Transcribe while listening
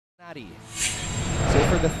So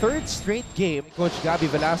for the third straight game, Coach Gabby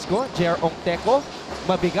Velasco, JR Ongteco,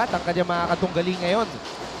 mabigat ang kanyang mga katunggali ngayon.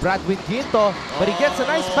 Bradwin Ginto, but he gets a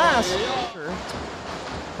nice pass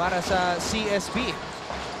para sa CSB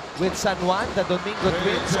with San Juan, the Domingo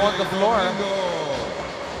Twins on the floor.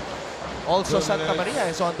 Also Santa Maria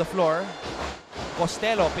is on the floor.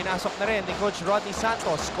 Costello, pinasok na rin ni Coach Rodney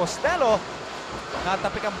Santos. Costello,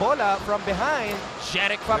 natapik ang bola from behind.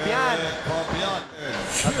 Jeric Fabian.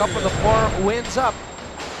 A couple of more wins up.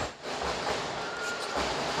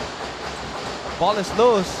 Ball is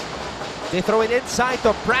loose. They throw it inside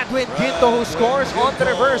to Bradwin Ginto who scores on the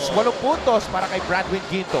reverse. 8 puntos para kay Bradwin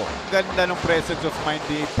Ginto. Ganda ng presence of mind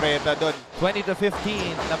ni Preda doon.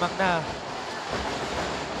 20-15, lamang na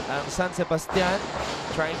ang San Sebastian,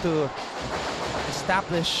 trying to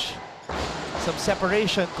establish some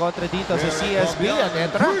separation kontra dito sa CSB. And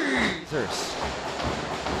etra,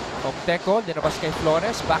 Ongteco, dinabas kay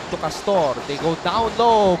Flores, back to Castor. They go down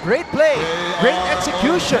low. Great play, great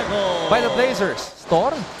execution by the Blazers.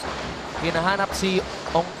 Castor, hinahanap si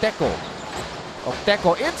Ongteco.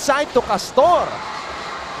 Ongteco inside to Castor.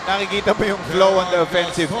 Nakikita mo yung flow on the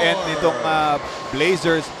offensive end nitong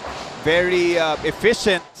Blazers. Very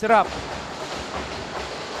efficient. Sirap.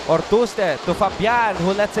 Ortuste to Fabian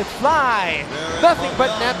who lets it fly. Nothing but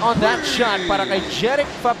net on that shot para kay Jeric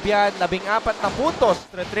Fabian. 14 na puntos.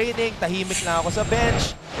 Training, tahimik lang ako sa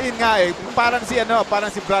bench. Yun nga parang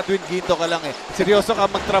si Bradwin Ginto ka lang Seryoso ka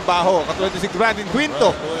magtrabaho. Katulad si Bradwin Ginto.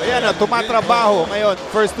 Ayan tumatrabaho ngayon.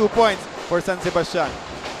 First 2 points for San Sebastian.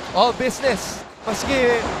 All business.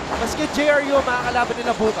 Maski JRU makakalaban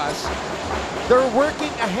nila bukas, they're working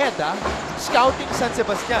ahead, scouting San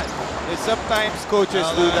Sebastian. Sometimes coaches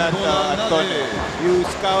do that, Antonio. You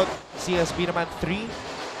scout. CSB naman 3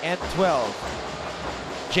 and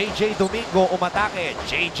 12. JJ Domingo umatake.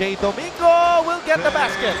 JJ Domingo will get the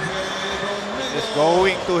basket. Just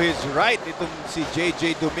going to his right, itong si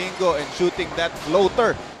JJ Domingo and shooting that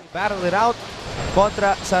floater. Battle it out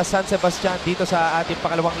kontra sa San Sebastian dito sa ating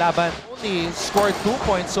pangalawang laban. Only scored 2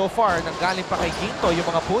 points so far. Nanggaling pa kay Ginto yung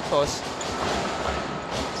mga puntos.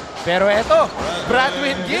 Pero eto,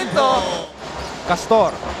 Bradwin Ginto.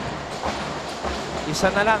 Castor.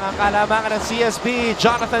 Isa na lang ang kalamangan ng CSB.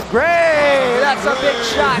 Jonathan Gray. That's a big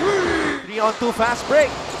shot. 3-on-2 fast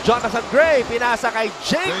break. Jonathan Gray pinasa kay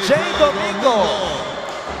JJ Domingo.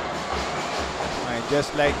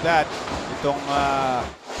 Just like that, itong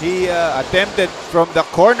he attempted from the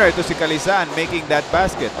corner to si Calizan making that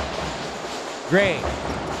basket. Gray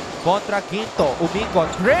kontra Ginto, umikot.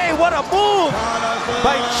 Gray, what a move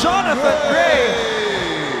by Jonathan Gray!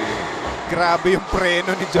 Grabe yung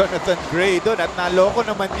preno ni Jonathan Gray doon at naloko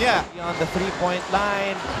naman niya. On the 3-point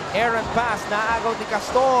line, errant pass, naagaw ni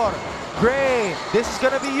Castor. Gray, this is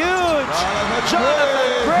gonna be huge!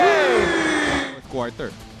 Jonathan Gray! Fourth quarter.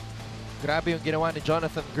 Grabe yung ginawa ni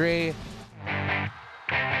Jonathan Gray.